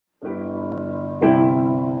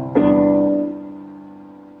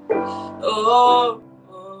Oh,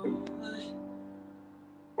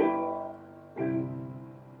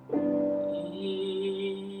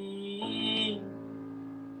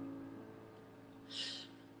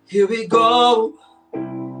 here we go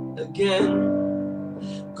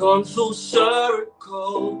again, gone full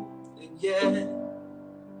circle, and yet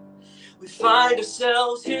we find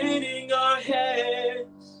ourselves hitting our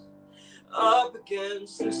heads up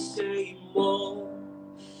against the same wall.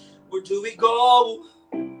 Where do we go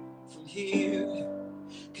from here?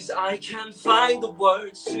 'Cause I can't find the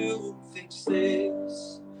words to fix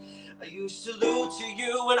this. I used to look to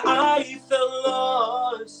you when I felt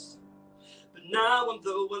lost, but now I'm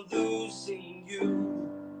the one losing you.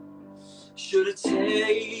 Should I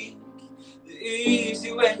take the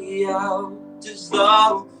easy way out? Does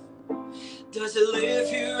love, does it live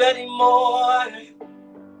here anymore?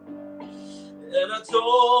 And I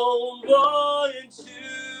don't want to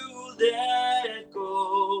let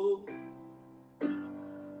go.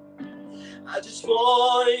 I just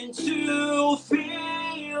want to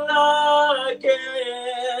feel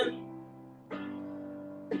again.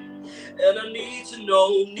 And I need to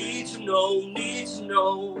know,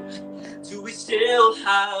 do we still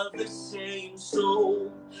have the same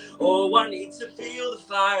soul? Oh, I need to feel the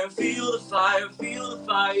fire, feel the fire, feel the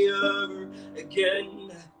fire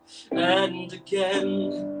again and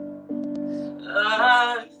again.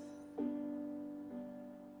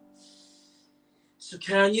 So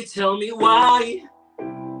can you tell me why?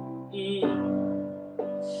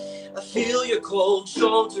 I feel your cold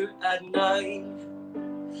shoulder at night,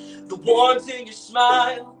 the warmth in your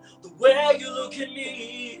smile, the way you look at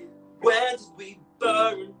me. When did we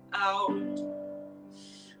burn out?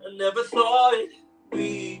 I never thought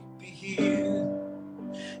we'd be here,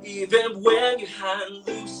 even when your hand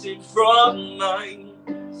loosened from mine.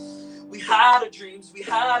 We had our dreams, we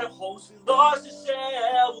had our hopes, we lost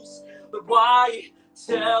ourselves. But why?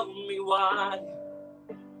 Tell me why.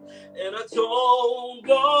 And I don't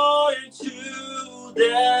want to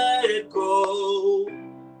let go.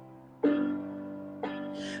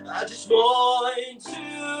 I just want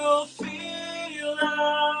to feel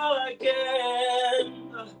again.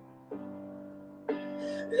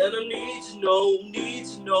 And I need to know,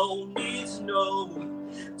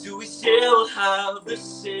 do we still have the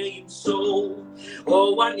same soul?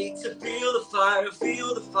 Oh, I need to feel the fire,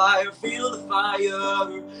 feel the fire, feel the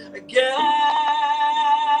fire again.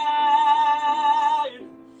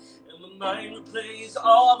 And my mind replays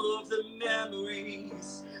all of the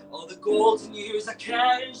memories, all the golden years I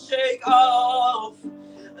can't shake off.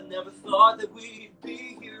 I never thought that we'd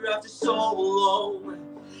be here after so long,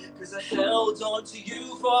 'cause I held on to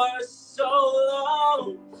you for so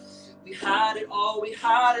long. We had it all, we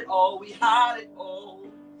had it all, we had it all.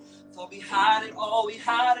 Thought we had it all, we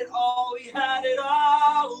had it all, we had it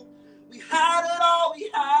all. We had it all, we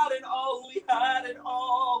had it all, we had it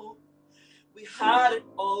all. We had it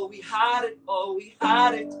all, we had it all, we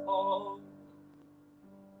had it all.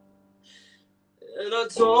 And I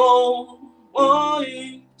don't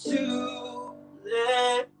want to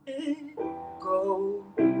let go.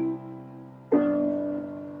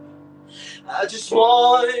 I just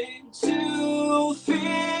want to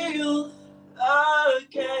feel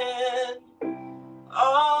again.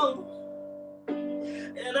 Oh,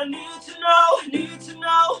 and I need to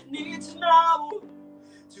know,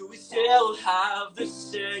 do we still have the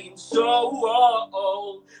same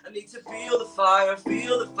soul? I need to feel the fire,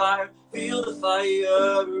 feel the fire, feel the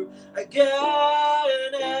fire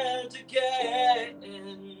again and again.